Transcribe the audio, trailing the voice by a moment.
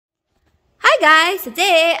guys!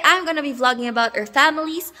 Today, I'm gonna be vlogging about our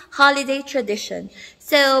family's holiday tradition.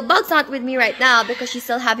 So, Bug's not with me right now because she's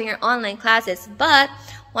still having her online classes. But,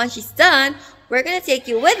 once she's done, we're gonna take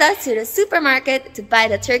you with us to the supermarket to buy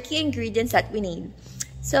the turkey ingredients that we need.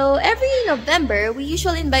 So, every November, we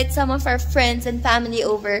usually invite some of our friends and family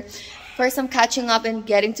over for some catching up and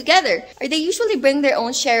getting together. They usually bring their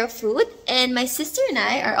own share of food, and my sister and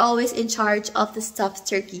I are always in charge of the stuffed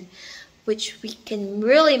turkey, which we can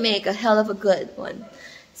really make a hell of a good one.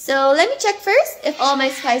 So let me check first if all my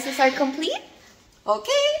spices are complete.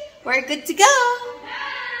 Okay, we're good to go.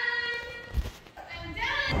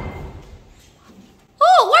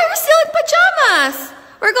 Oh, why are we still in pajamas?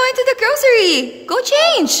 We're going to the grocery. Go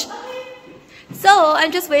change. So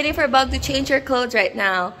I'm just waiting for Bug to change her clothes right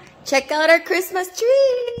now. Check out our Christmas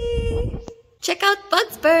tree. Check out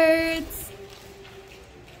Bug's birds.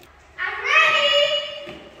 I'm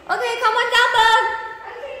ready. Okay, come on down, Bug.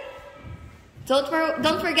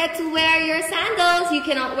 Don't forget to wear your sandals. You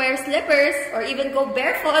cannot wear slippers or even go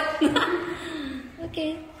barefoot.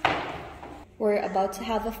 Okay. We're about to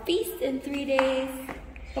have a feast in 3 days.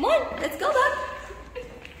 Come on, let's go, Bug.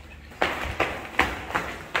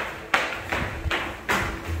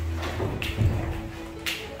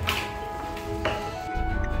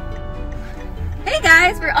 Hey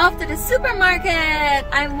guys, we're off to the supermarket.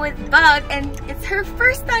 I'm with Bug and it's her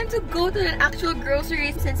first time to go to an actual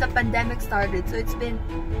grocery since the pandemic started. So it's been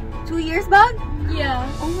 2 years, Bug? Yeah.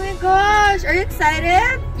 Oh my gosh, are you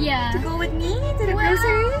excited? Yeah. To go with me to the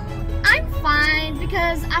grocery? I'm fine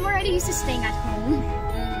because I'm already used to staying at home.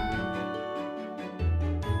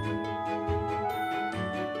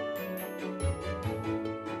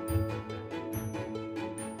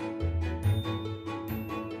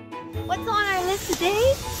 What's on our list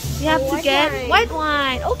today? We have to get white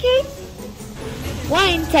wine. Okay.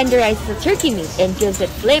 Wine tenderizes the turkey meat and gives it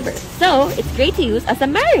flavor, so it's great to use as a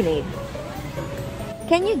marinade.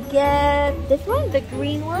 Can you get this one, the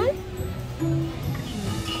green one?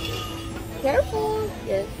 Careful.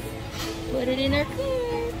 Yes. Put it in our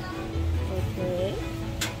cart. Okay.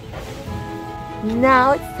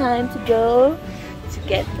 Now it's time to go to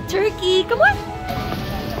get the turkey. Come on.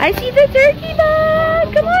 I see the turkey,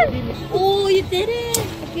 Bug. Come on. Oh, you did it.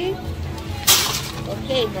 Okay.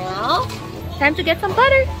 Okay, now time to get some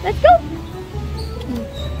butter. Let's go.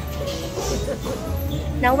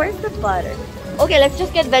 Now where's the butter? Okay, let's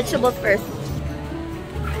just get vegetables first.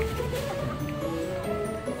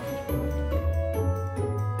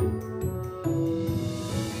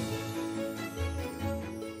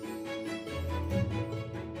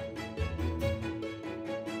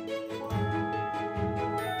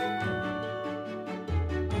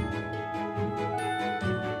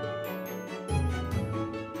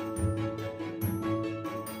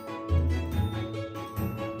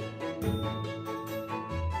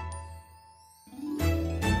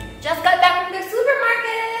 Just got back from the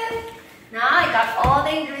supermarket. Now I got all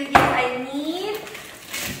the ingredients I need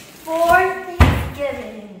for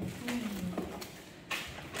Thanksgiving.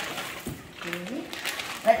 Okay.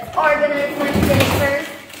 Let's organize my things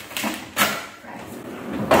first.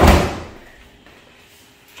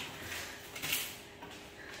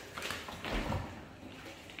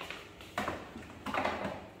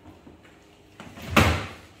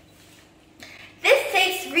 This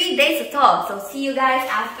takes 3 days to thaw, so see you guys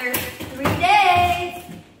after 3 days.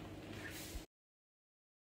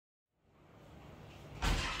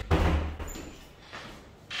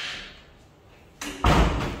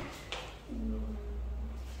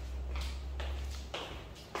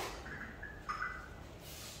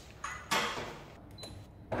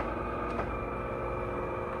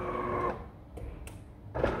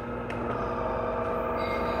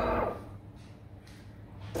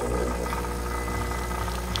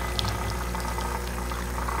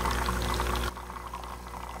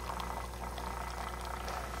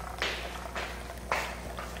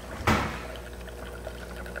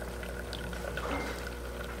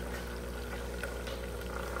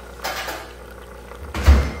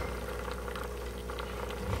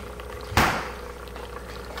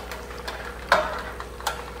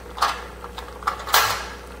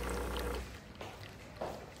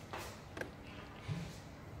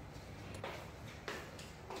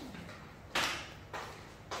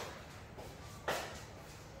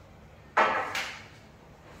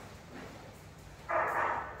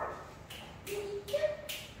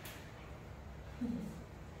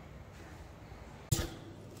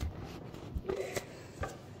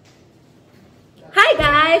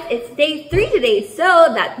 It's day 3 today,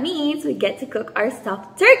 so that means we get to cook our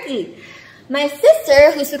stuffed turkey. My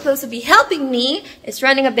sister, who's supposed to be helping me, is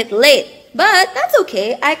running a bit late. But that's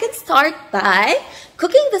okay. I can start by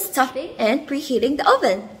cooking the stuffing and preheating the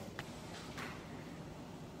oven.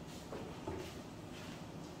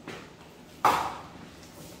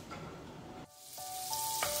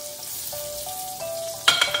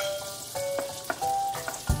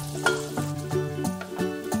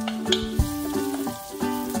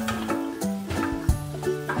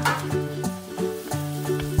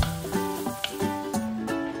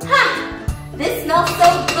 This smells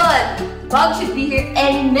so good! Bug should be here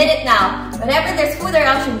any minute now. Whenever there's food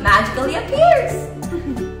around, she magically appears.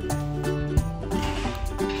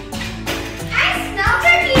 I smell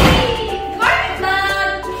turkey! Morning,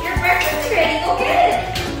 Bug! Your breakfast is ready. Go get it.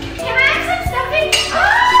 Can I have some stuffing?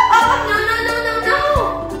 Oh, no.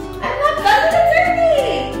 I'm not done with the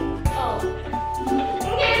turkey. Oh.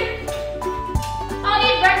 Okay. I'll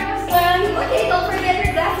eat breakfast then. Okay, don't forget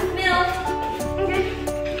your glass of milk. Okay.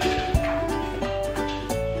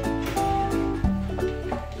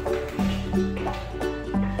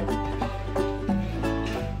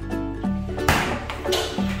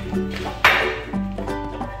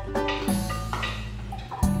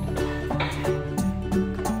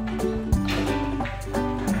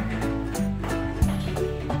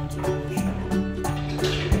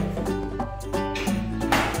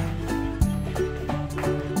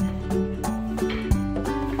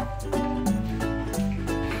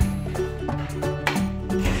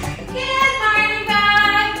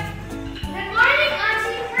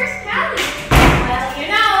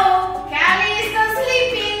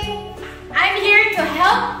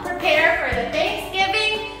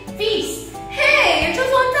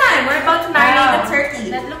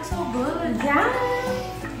 That looks so good. Yeah.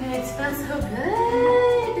 It smells so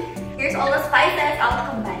good. Here's all the spices.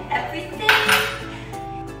 I'll combine everything.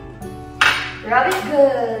 Rub it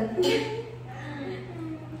good. Here's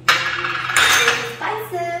the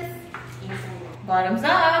spices. Bottoms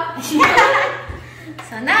up.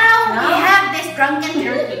 So now we have this drunken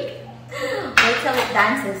turkey. Wait till it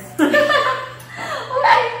dances. Okay.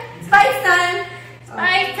 Spice time.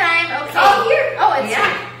 Spice time. Okay. Oh, here. Oh, it's yeah.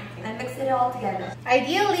 here. And mix it all together.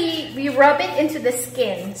 Ideally, we rub it into the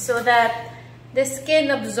skin so that the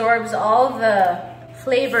skin absorbs all the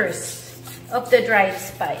flavors of the dried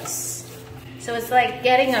spice. So it's like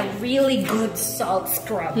getting a really good salt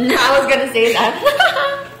scrub. I was gonna say that.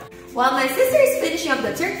 While my sister is finishing up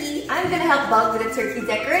the turkey, I'm gonna help Bug with the turkey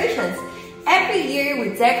decorations. Every year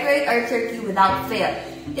we decorate our turkey without fail.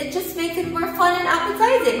 It just makes it more fun and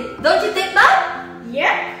appetizing. Don't you think, Bug?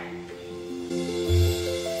 Yep.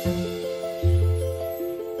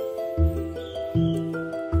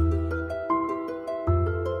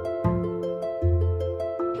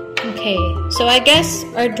 Okay, so I guess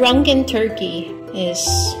our drunken turkey is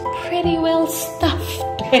pretty well stuffed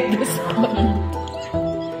at this point.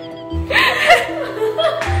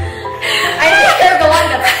 I think you're the one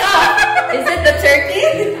that's stuffed. Is it the turkey?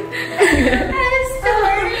 I'm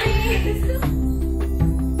sorry.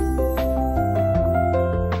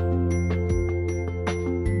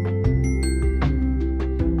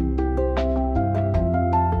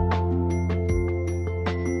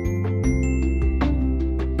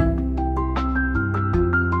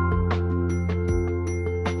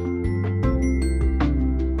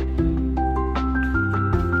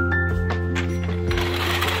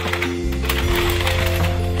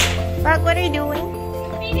 Bug, what are you doing?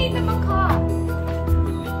 Feeding the macaw.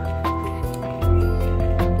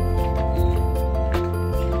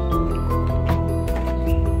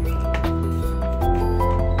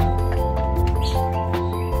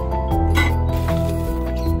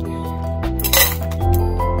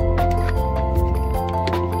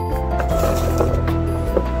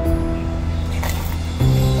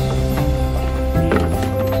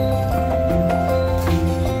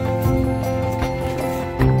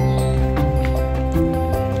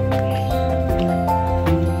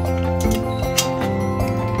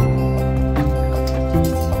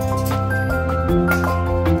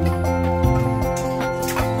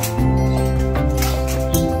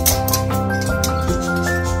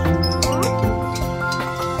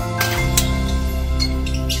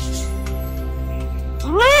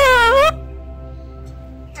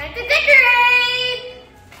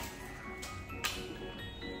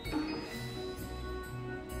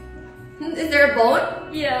 Is there a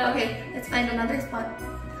bone? Yeah. Okay, let's find another spot.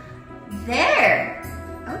 There!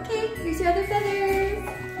 Okay, here's your other feathers.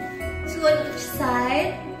 Two on each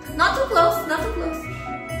side. Not too close, not too close.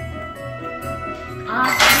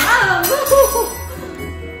 Awesome!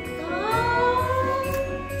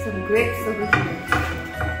 Some grapes over here.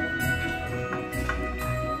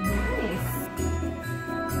 Nice.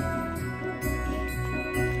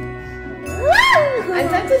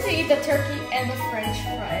 tempted to eat the turkey and the French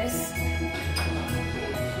fries.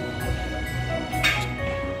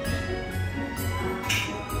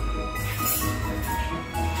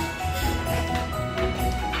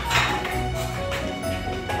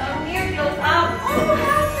 Here goes up. Oh,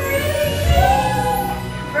 how pretty!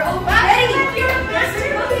 We're all back with your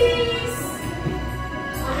masterpiece.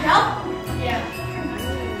 Want me help? Yeah.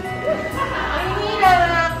 I need a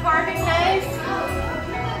carving knife.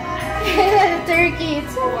 Turkey,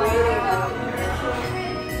 it's so pretty.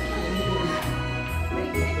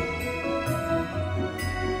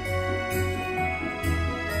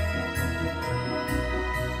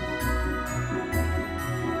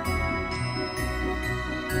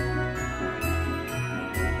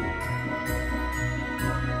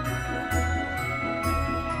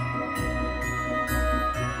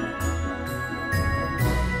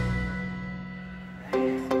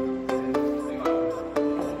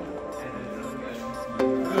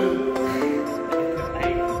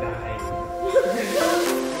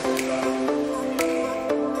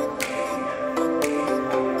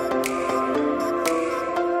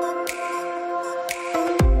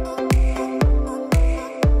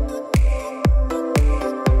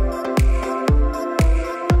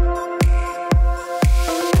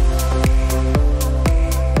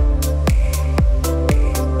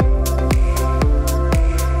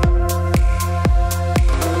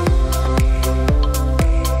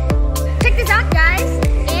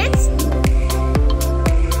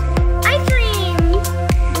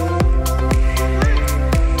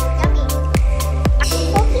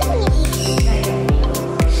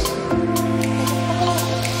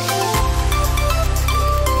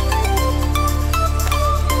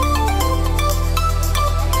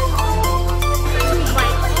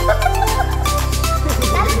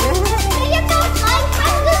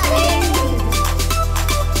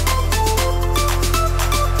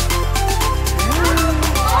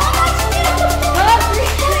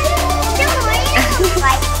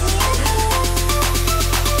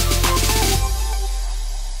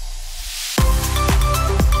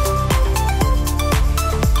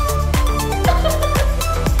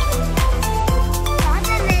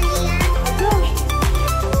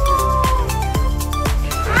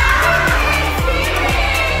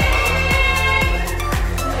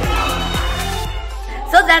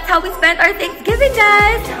 That's how we spent our Thanksgiving,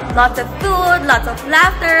 guys. Lots of food, lots of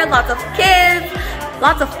laughter, lots of kids,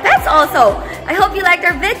 lots of pets also. I hope you liked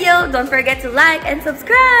our video. Don't forget to like and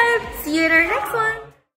subscribe. See you in our next one.